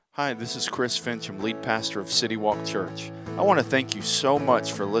Hi, this is Chris Fincham, lead pastor of City Walk Church. I want to thank you so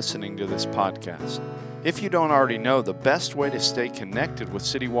much for listening to this podcast. If you don't already know, the best way to stay connected with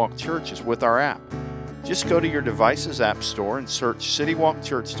City Walk Church is with our app. Just go to your device's app store and search City Walk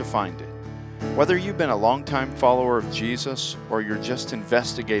Church to find it. Whether you've been a longtime follower of Jesus or you're just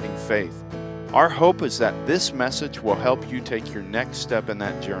investigating faith, our hope is that this message will help you take your next step in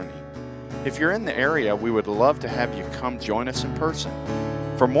that journey. If you're in the area, we would love to have you come join us in person.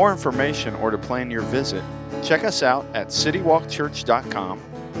 For more information or to plan your visit, check us out at citywalkchurch.com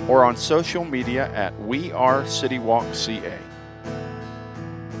or on social media at WeAreCityWalkCA.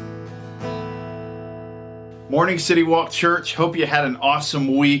 Morning, City Walk Church. Hope you had an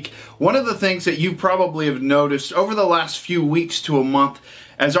awesome week. One of the things that you probably have noticed over the last few weeks to a month,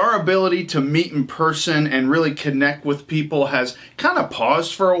 as our ability to meet in person and really connect with people has kind of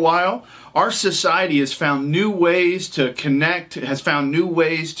paused for a while, our society has found new ways to connect, has found new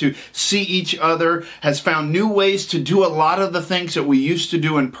ways to see each other, has found new ways to do a lot of the things that we used to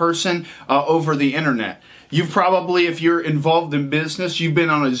do in person over the internet. You've probably, if you're involved in business, you've been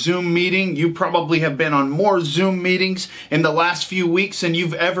on a Zoom meeting. You probably have been on more Zoom meetings in the last few weeks than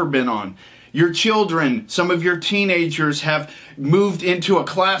you've ever been on. Your children, some of your teenagers have moved into a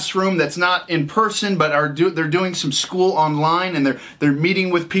classroom that's not in person, but they're doing some school online and they're meeting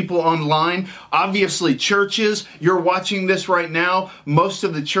with people online. Obviously, churches, you're watching this right now. Most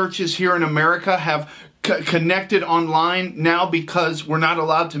of the churches here in America have connected online now because we're not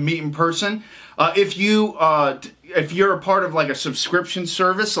allowed to meet in person. If you're a part of like a subscription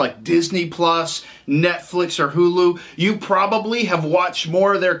service like Disney Plus, Netflix, or Hulu, you probably have watched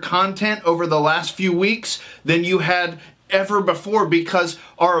more of their content over the last few weeks than you had ever before, because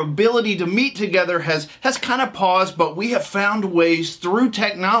our ability to meet together has kind of paused, but we have found ways through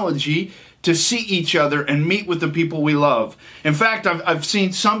technology to see each other and meet with the people we love. In fact, I've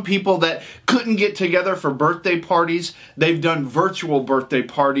seen some people that couldn't get together for birthday parties. They've done virtual birthday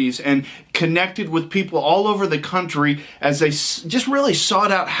parties and connected with people all over the country as they just really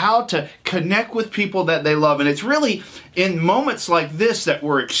sought out how to connect with people that they love. And it's really in moments like this that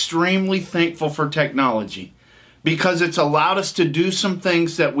we're extremely thankful for technology, because it's allowed us to do some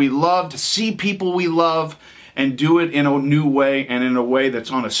things that we love, to see people we love, and do it in a new way and in a way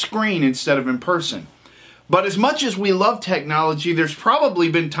that's on a screen instead of in person. But as much as we love technology, there's probably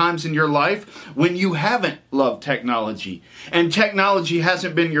been times in your life when you haven't loved technology and technology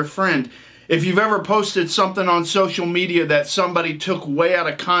hasn't been your friend. If you've ever posted something on social media that somebody took way out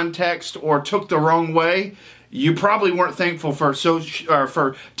of context or took the wrong way, you probably weren't thankful for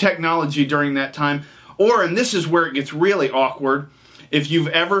technology during that time. Or, and this is where it gets really awkward, if you've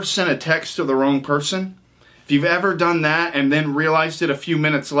ever sent a text to the wrong person. If you've ever done that and then realized it a few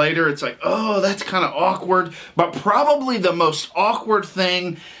minutes later, it's like, oh, that's kind of awkward. But probably the most awkward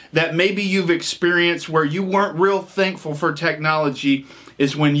thing that maybe you've experienced where you weren't real thankful for technology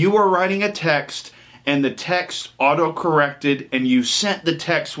is when you were writing a text and the text auto-corrected and you sent the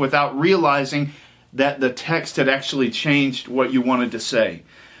text without realizing that the text had actually changed what you wanted to say.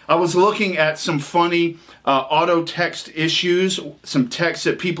 I was looking at some funny auto text issues, some texts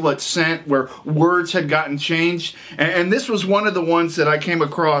that people had sent where words had gotten changed. And this was one of the ones that I came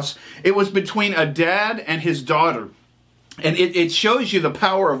across. It was between a dad and his daughter. And it shows you the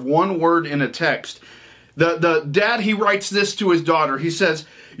power of one word in a text. The dad, he writes this to his daughter. He says,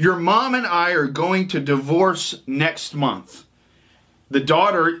 "Your mom and I are going to divorce next month." The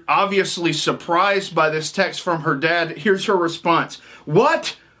daughter, obviously surprised by this text from her dad, here's her response.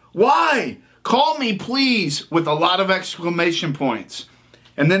 "What? Why? Call me, please," with a lot of exclamation points.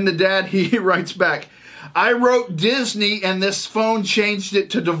 And then the dad, he writes back, "I wrote Disney and this phone changed it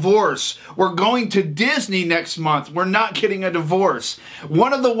to divorce. We're going to Disney next month. We're not getting a divorce."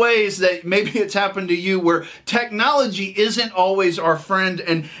 One of the ways that maybe it's happened to you where technology isn't always our friend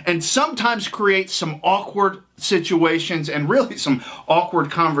and sometimes creates some awkward situations and really some awkward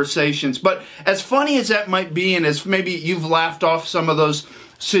conversations. But as funny as that might be, and as maybe you've laughed off some of those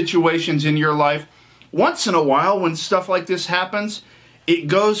situations in your life, once in a while when stuff like this happens, it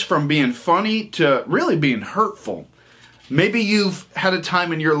goes from being funny to really being hurtful. Maybe you've had a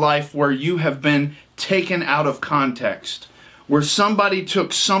time in your life where you have been taken out of context, where somebody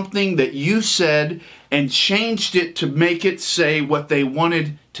took something that you said and changed it to make it say what they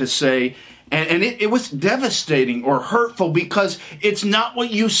wanted to say. And it was devastating or hurtful because it's not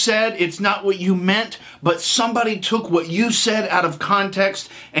what you said, it's not what you meant, but somebody took what you said out of context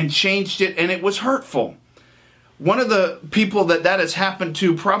and changed it, and it was hurtful. One of the people that has happened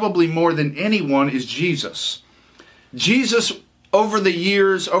to probably more than anyone is Jesus. Jesus, over the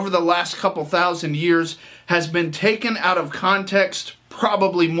years, over the last couple thousand years, has been taken out of context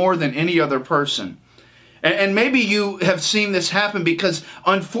probably more than any other person. And maybe you have seen this happen because,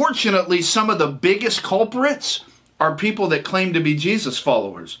 unfortunately, some of the biggest culprits are people that claim to be Jesus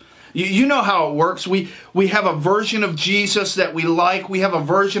followers. You know how it works. We have a version of Jesus that we like. We have a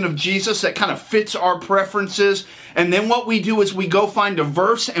version of Jesus that kind of fits our preferences. And then what we do is we go find a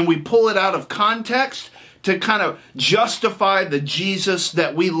verse and we pull it out of context to kind of justify the Jesus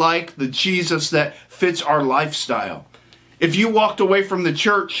that we like, the Jesus that fits our lifestyle. If you walked away from the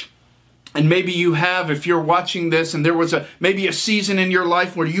church, and maybe you have, if you're watching this, and there was maybe a season in your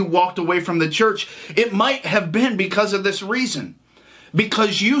life where you walked away from the church, it might have been because of this reason.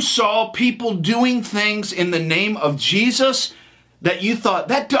 Because you saw people doing things in the name of Jesus that you thought,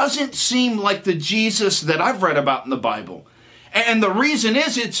 that doesn't seem like the Jesus that I've read about in the Bible. And the reason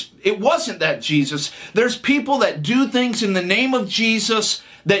is it wasn't that Jesus. There's people that do things in the name of Jesus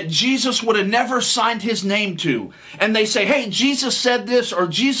that Jesus would have never signed his name to. And they say, hey, Jesus said this or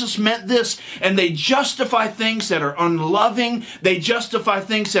Jesus meant this. And they justify things that are unloving. They justify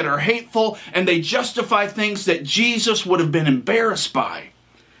things that are hateful. And they justify things that Jesus would have been embarrassed by.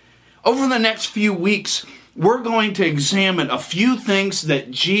 Over the next few weeks, we're going to examine a few things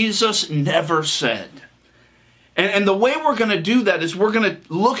that Jesus never said. And the way we're going to do that is we're going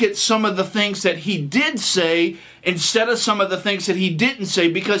to look at some of the things that he did say instead of some of the things that he didn't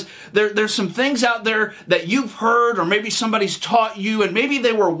say, because there's some things out there that you've heard or maybe somebody's taught you and maybe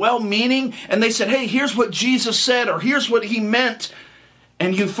they were well-meaning and they said, hey, here's what Jesus said or here's what he meant.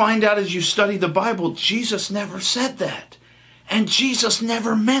 And you find out as you study the Bible, Jesus never said that. And Jesus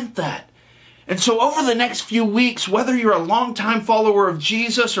never meant that. And so over the next few weeks, whether you're a longtime follower of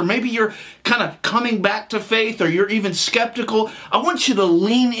Jesus or maybe you're kind of coming back to faith or you're even skeptical, I want you to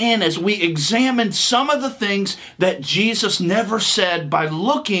lean in as we examine some of the things that Jesus never said by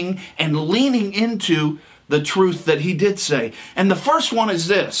looking and leaning into the truth that he did say. And the first one is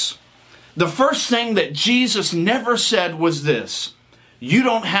this. The first thing that Jesus never said was this: you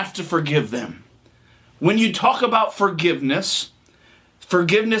don't have to forgive them. When you talk about forgiveness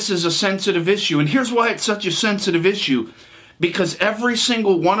is a sensitive issue. And here's why it's such a sensitive issue. Because every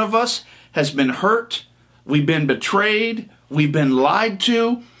single one of us has been hurt. We've been betrayed. We've been lied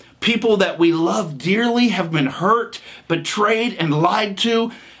to. People that we love dearly have been hurt, betrayed, and lied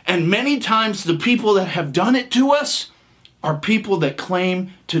to. And many times the people that have done it to us are people that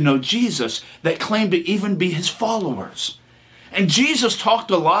claim to know Jesus, that claim to even be his followers. And Jesus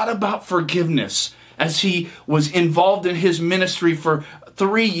talked a lot about forgiveness as he was involved in his ministry for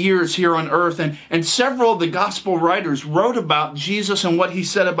 3 years here on earth. And several of the gospel writers wrote about Jesus and what he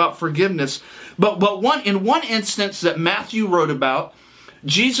said about forgiveness. But in one instance that Matthew wrote about,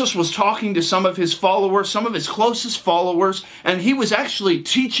 Jesus was talking to some of his followers, some of his closest followers, and he was actually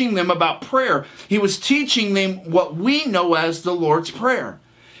teaching them about prayer. He was teaching them what we know as the Lord's Prayer.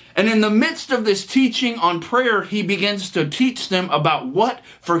 And in the midst of this teaching on prayer, he begins to teach them about what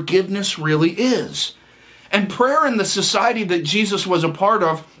forgiveness really is. And prayer in the society that Jesus was a part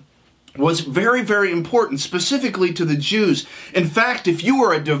of was very, very important, specifically to the Jews. In fact, if you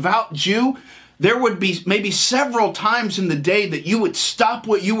were a devout Jew, there would be maybe several times in the day that you would stop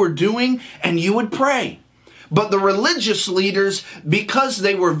what you were doing and you would pray. But the religious leaders, because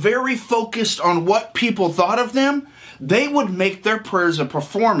they were very focused on what people thought of them, they would make their prayers a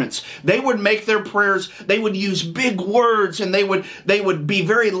performance. They would make their prayers, they would use big words and they would be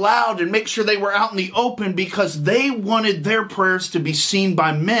very loud and make sure they were out in the open because they wanted their prayers to be seen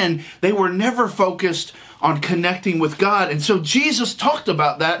by men. They were never focused on connecting with God. And so Jesus talked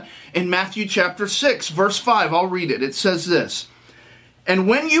about that in Matthew chapter 6, verse 5. I'll read it. It says this: and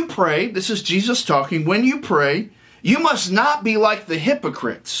when you pray, this is Jesus talking, when you pray, you must not be like the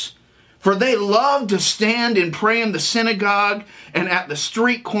hypocrites, for they love to stand and pray in the synagogue and at the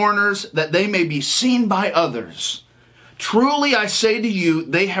street corners that they may be seen by others. Truly I say to you,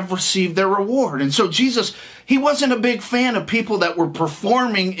 they have received their reward. And so Jesus, he wasn't a big fan of people that were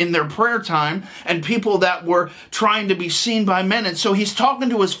performing in their prayer time and people that were trying to be seen by men. And so he's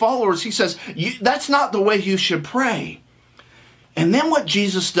talking to his followers. He says, that's not the way you should pray. And then what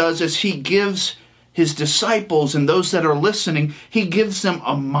Jesus does is he gives his disciples and those that are listening, he gives them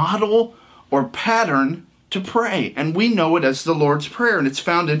a model or pattern to pray. And we know it as the Lord's Prayer. And it's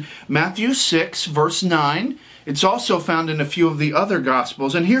found in Matthew 6, verse 9. It's also found in a few of the other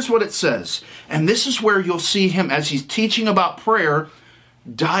Gospels. And here's what it says. And this is where you'll see him, as he's teaching about prayer,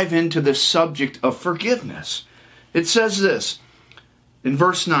 dive into this subject of forgiveness. It says this in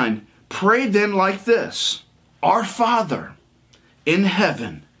verse 9, pray then like this: Our Father in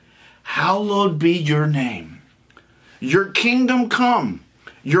heaven, hallowed be your name. Your kingdom come.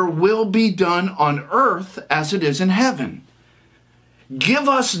 Your will be done on earth as it is in heaven. give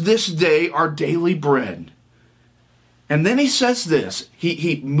us this day our daily bread. And then he says this.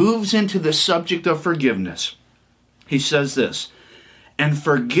 He moves into the subject of forgiveness. He says this, and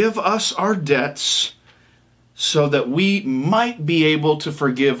forgive us our debts so that we might be able to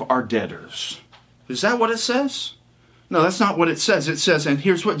forgive our debtors. Is that what it says? No, that's not what it says. It says, and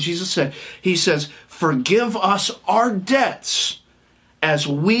here's what Jesus said. He says, forgive us our debts as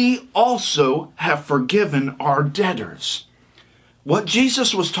we also have forgiven our debtors. What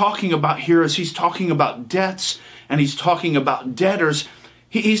Jesus was talking about here is he's talking about debts and he's talking about debtors.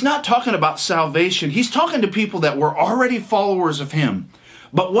 He's not talking about salvation. He's talking to people that were already followers of him.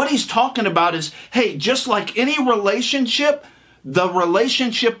 But what he's talking about is, hey, just like any relationship, the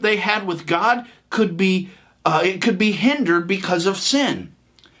relationship they had with God could be hindered because of sin.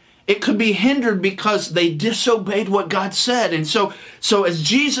 It could be hindered because they disobeyed what God said. And so as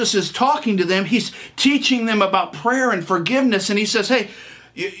Jesus is talking to them, he's teaching them about prayer and forgiveness. And he says, hey,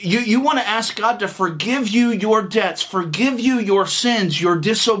 you want to ask God to forgive you your debts, forgive you your sins, your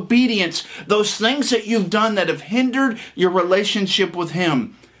disobedience, those things that you've done that have hindered your relationship with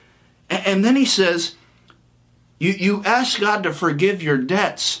him. And then he says, you ask God to forgive your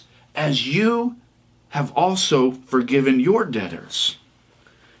debts as you have also forgiven your debtors.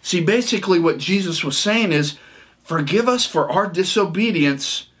 See, basically what Jesus was saying is, forgive us for our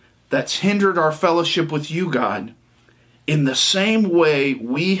disobedience that's hindered our fellowship with you, God, in the same way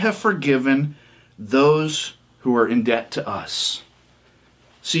we have forgiven those who are in debt to us.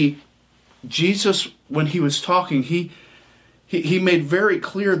 See, Jesus, when he was talking, he made very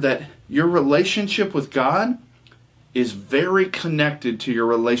clear that your relationship with God is very connected to your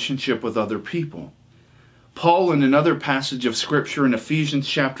relationship with other people. Paul, in another passage of Scripture in Ephesians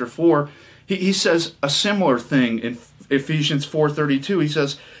chapter 4, he says a similar thing in Ephesians 4:32. He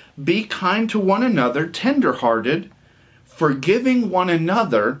says, be kind to one another, tenderhearted, forgiving one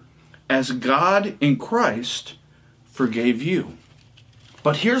another as God in Christ forgave you.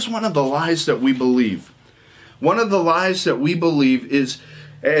 But here's one of the lies that we believe. One of the lies that we believe is,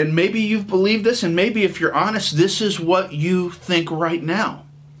 and maybe you've believed this, and maybe if you're honest, this is what you think right now.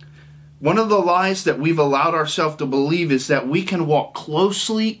 One of the lies that we've allowed ourselves to believe is that we can walk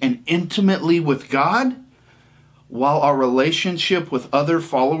closely and intimately with God while our relationship with other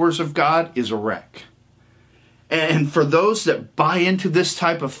followers of God is a wreck. And for those that buy into this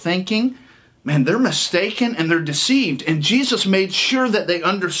type of thinking, man, they're mistaken and they're deceived. And Jesus made sure that they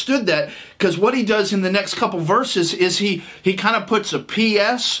understood that, because what he does in the next couple verses is he kind of puts a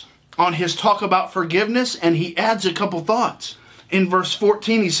PS on his talk about forgiveness, and he adds a couple thoughts. In verse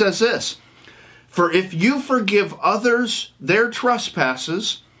 14, he says this, for if you forgive others their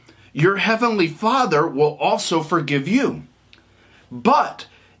trespasses, your heavenly Father will also forgive you. But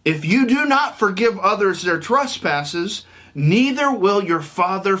if you do not forgive others their trespasses, neither will your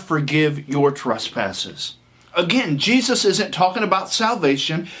Father forgive your trespasses. Again, Jesus isn't talking about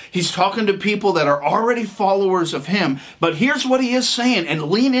salvation. He's talking to people that are already followers of him. But here's what he is saying, and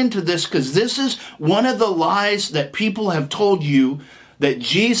lean into this, because this is one of the lies that people have told you that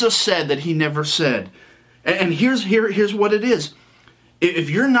Jesus said that he never said. And here's what it is. If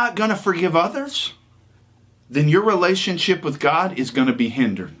you're not going to forgive others, then your relationship with God is going to be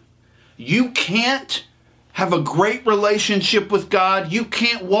hindered. You can't have a great relationship with God. You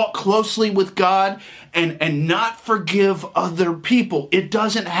can't walk closely with God and not forgive other people. It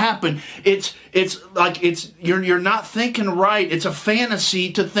doesn't happen. You're not thinking right. It's a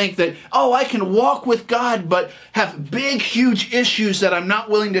fantasy to think that, oh, I can walk with God but have big, huge issues that I'm not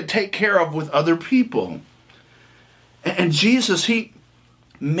willing to take care of with other people. And Jesus, he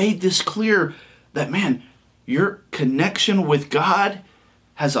made this clear that, man, your connection with God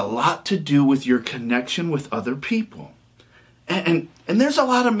has a lot to do with your connection with other people. And there's a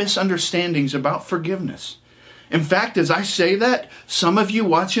lot of misunderstandings about forgiveness. In fact, as I say that, some of you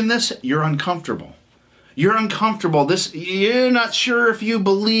watching this, you're uncomfortable. You're uncomfortable. You're not sure if you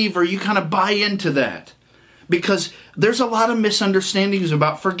believe or you kind of buy into that. Because there's a lot of misunderstandings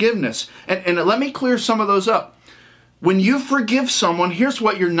about forgiveness. And let me clear some of those up. When you forgive someone, here's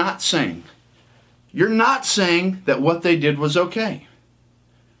what you're not saying. You're not saying that what they did was okay.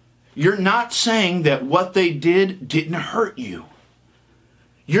 You're not saying that what they did didn't hurt you.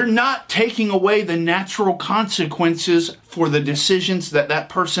 You're not taking away the natural consequences for the decisions that that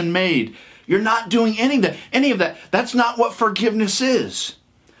person made. You're not doing any of that. That's not what forgiveness is.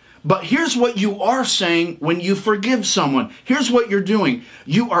 But here's what you are saying when you forgive someone. Here's what you're doing.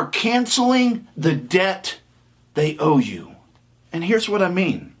 You are canceling the debt they owe you. And here's what I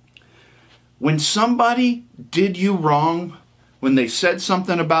mean. When somebody did you wrong, when they said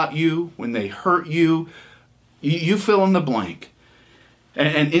something about you, when they hurt you, you fill in the blank.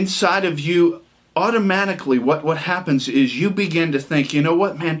 And inside of you, automatically what happens is you begin to think, you know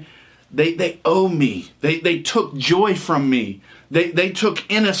what, man, they owe me. They took joy from me. They took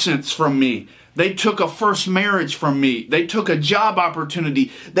innocence from me. They took a first marriage from me. They took a job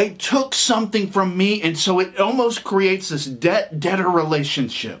opportunity. They took something from me, and so it almost creates this debt-debtor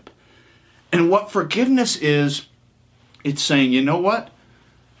relationship. And what forgiveness is, it's saying, you know what?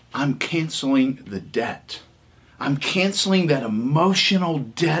 I'm canceling the debt. I'm canceling that emotional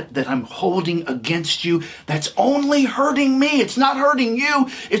debt that I'm holding against you that's only hurting me. It's not hurting you.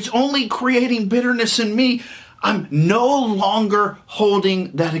 It's only creating bitterness in me. I'm no longer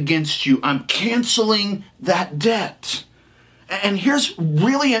holding that against you. I'm canceling that debt. And this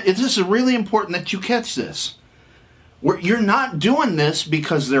is really important that you catch this. You're not doing this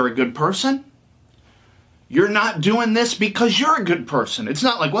because they're a good person. You're not doing this because you're a good person. It's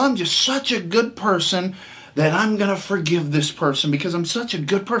not like, well, I'm just such a good person that I'm going to forgive this person because I'm such a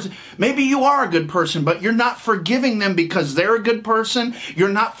good person. Maybe you are a good person, but you're not forgiving them because they're a good person. You're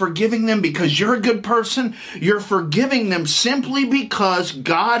not forgiving them because you're a good person. You're forgiving them simply because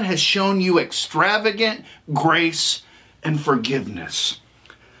God has shown you extravagant grace and forgiveness.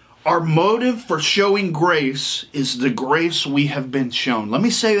 Our motive for showing grace is the grace we have been shown. Let me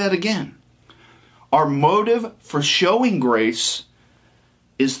say that again. Our motive for showing grace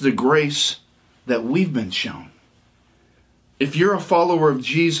is the grace that we've been shown. If you're a follower of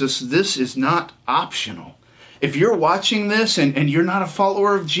Jesus, this is not optional. If you're watching this and you're not a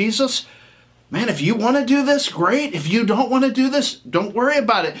follower of Jesus, man, if you want to do this, great. If you don't want to do this, don't worry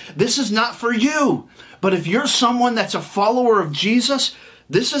about it. This is not for you. But if you're someone that's a follower of Jesus,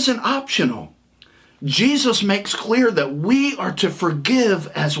 this isn't optional. Jesus makes clear that we are to forgive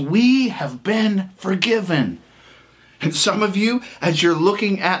as we have been forgiven. And some of you, as you're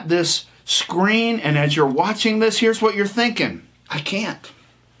looking at this screen and as you're watching this, here's what you're thinking. I can't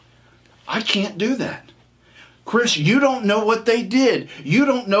do that. Chris, you don't know what they did. You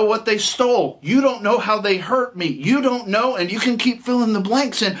don't know what they stole. You don't know how they hurt me. You don't know, and you can keep filling the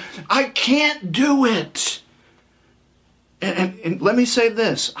blanks in. I can't do it. And let me say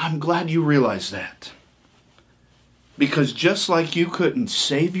this. I'm glad you realize that. Because just like you couldn't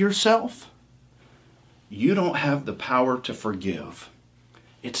save yourself, you don't have the power to forgive.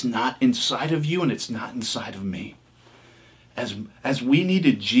 It's not inside of you and it's not inside of me. As we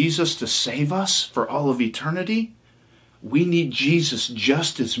needed Jesus to save us for all of eternity, we need Jesus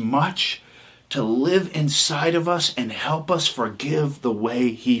just as much to live inside of us and help us forgive the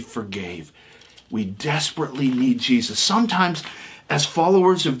way He forgave. We desperately need Jesus. Sometimes as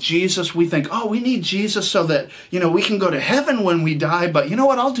followers of Jesus, we think, oh, we need Jesus so that, we can go to heaven when we die, but you know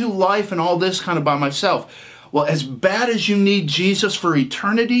what? I'll do life and all this kind of by myself. Well, as bad as you need Jesus for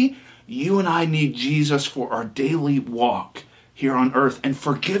eternity, you and I need Jesus for our daily walk here on earth. And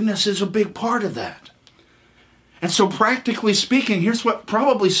forgiveness is a big part of that. And so practically speaking, here's what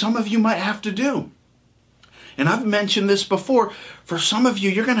probably some of you might have to do. And I've mentioned this before. For some of you,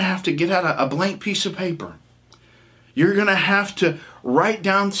 you're going to have to get out a blank piece of paper. You're going to have to write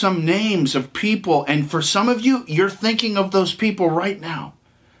down some names of people. And for some of you, you're thinking of those people right now.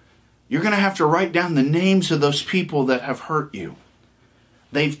 You're going to have to write down the names of those people that have hurt you.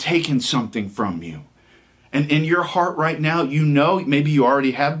 They've taken something from you. And in your heart right now, maybe you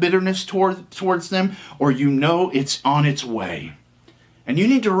already have bitterness towards them, or it's on its way. And you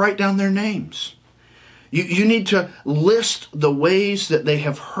need to write down their names. You need to list the ways that they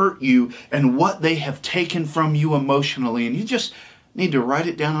have hurt you and what they have taken from you emotionally. And you just need to write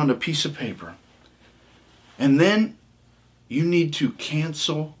it down on a piece of paper. And then you need to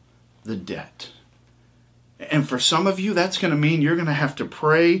cancel the debt. And for some of you, that's going to mean you're going to have to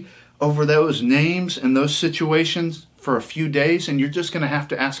pray over those names and those situations for a few days. And you're just going to have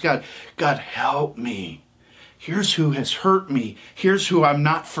to ask God, God, help me. Here's who has hurt me. Here's who I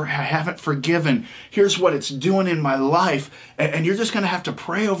haven't forgiven. Here's what it's doing in my life. And you're just going to have to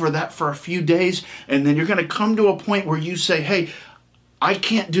pray over that for a few days. And then you're going to come to a point where you say, hey, I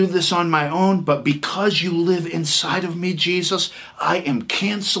can't do this on my own, but because you live inside of me, Jesus, I am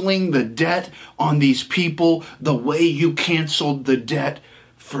canceling the debt on these people the way you canceled the debt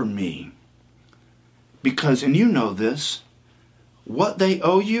for me. Because, and you know this, what they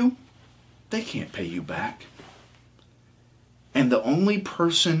owe you, they can't pay you back. And the only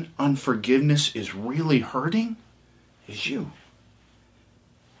person unforgiveness is really hurting is you.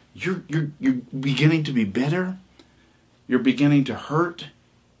 You're beginning to be bitter. You're beginning to hurt.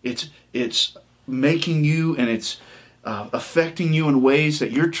 It's making you and it's affecting you in ways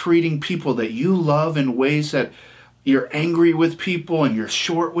that you're treating people that you love in ways that you're angry with people and you're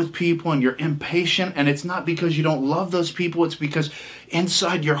short with people and you're impatient, and it's not because you don't love those people, it's because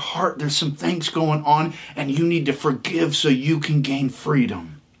inside your heart there's some things going on and you need to forgive so you can gain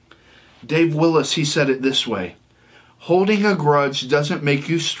freedom. Dave Willis, he said it this way: holding a grudge doesn't make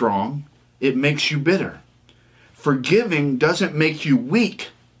you strong, it makes you bitter. Forgiving doesn't make you weak,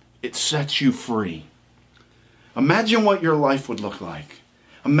 it sets you free. Imagine what your life would look like.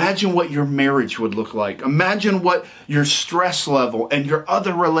 Imagine what your marriage would look like. Imagine what your stress level and your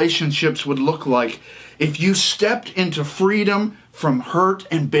other relationships would look like if you stepped into freedom from hurt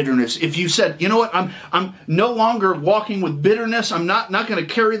and bitterness. If you said, you know what, I'm no longer walking with bitterness. I'm not going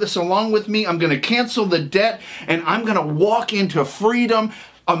to carry this along with me. I'm going to cancel the debt and I'm going to walk into freedom.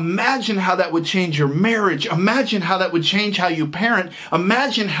 Imagine how that would change your marriage. Imagine how that would change how you parent.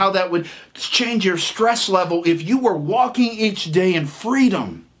 Imagine how that would change your stress level if you were walking each day in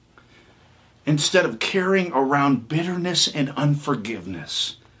freedom instead of carrying around bitterness and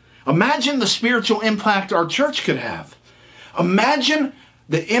unforgiveness. Imagine the spiritual impact our church could have. Imagine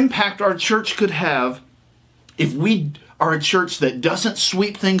the impact our church could have if we are a church that doesn't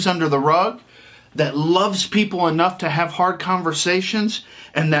sweep things under the rug, that loves people enough to have hard conversations,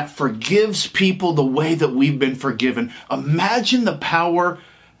 and that forgives people the way that we've been forgiven. Imagine the power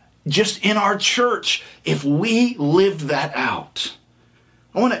just in our church if we lived that out.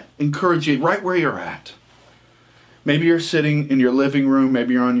 I want to encourage you right where you're at. Maybe you're sitting in your living room,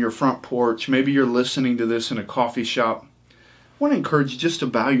 maybe you're on your front porch, maybe you're listening to this in a coffee shop. I want to encourage you just to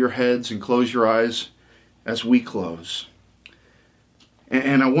bow your heads and close your eyes as we close.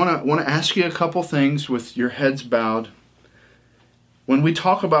 And I want to ask you a couple things with your heads bowed. When we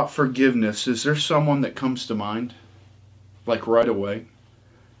talk about forgiveness, is there someone that comes to mind? Like right away?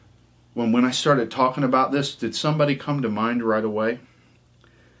 When I started talking about this, did somebody come to mind right away?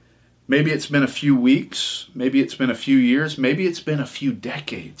 Maybe it's been a few weeks, maybe it's been a few years, maybe it's been a few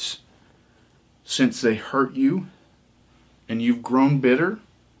decades since they hurt you and you've grown bitter,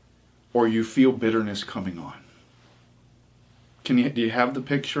 or you feel bitterness coming on. Do you have the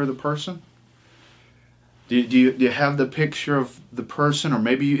picture of the person? Do you have the picture of the person? Or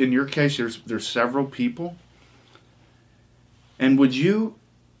maybe in your case, there's several people. And would you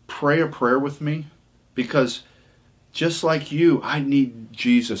pray a prayer with me? Because just like you, I need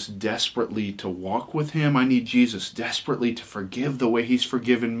Jesus desperately to walk with him. I need Jesus desperately to forgive the way he's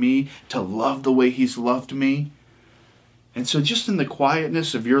forgiven me, to love the way he's loved me. And so just in the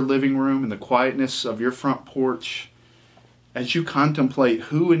quietness of your living room, in the quietness of your front porch, as you contemplate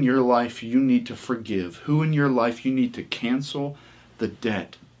who in your life you need to forgive, who in your life you need to cancel the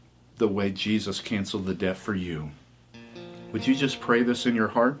debt the way Jesus canceled the debt for you, would you just pray this in your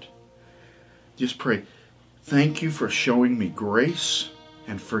heart? Just pray, thank you for showing me grace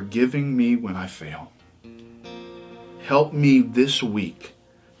and forgiving me when I fail. Help me this week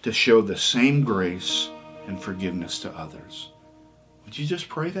to show the same grace and forgiveness to others. Would you just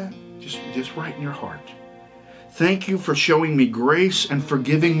pray that? Just right in your heart. Thank you for showing me grace and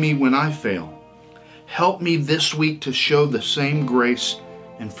forgiving me when I fail. Help me this week to show the same grace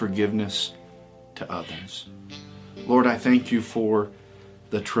and forgiveness to others. Lord, I thank you for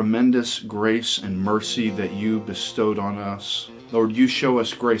the tremendous grace and mercy that you bestowed on us. Lord, you show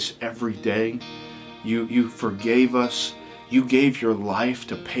us grace every day. You forgave us. You gave your life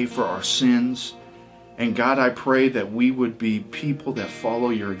to pay for our sins. And God, I pray that we would be people that follow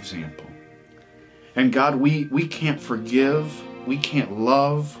your example. And God, we can't forgive, we can't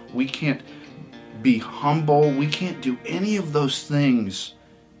love, we can't be humble, we can't do any of those things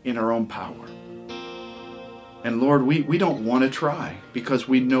in our own power. And Lord, we don't want to try because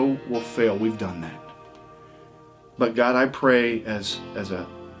we know we'll fail. We've done that. But God, I pray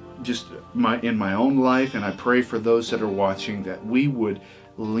in my own life, and I pray for those that are watching, that we would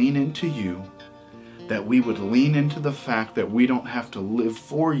lean into you, that we would lean into the fact that we don't have to live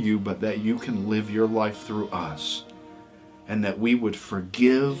for you, but that you can live your life through us. And that we would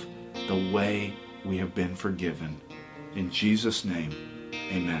forgive the way we have been forgiven. In Jesus' name,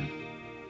 amen.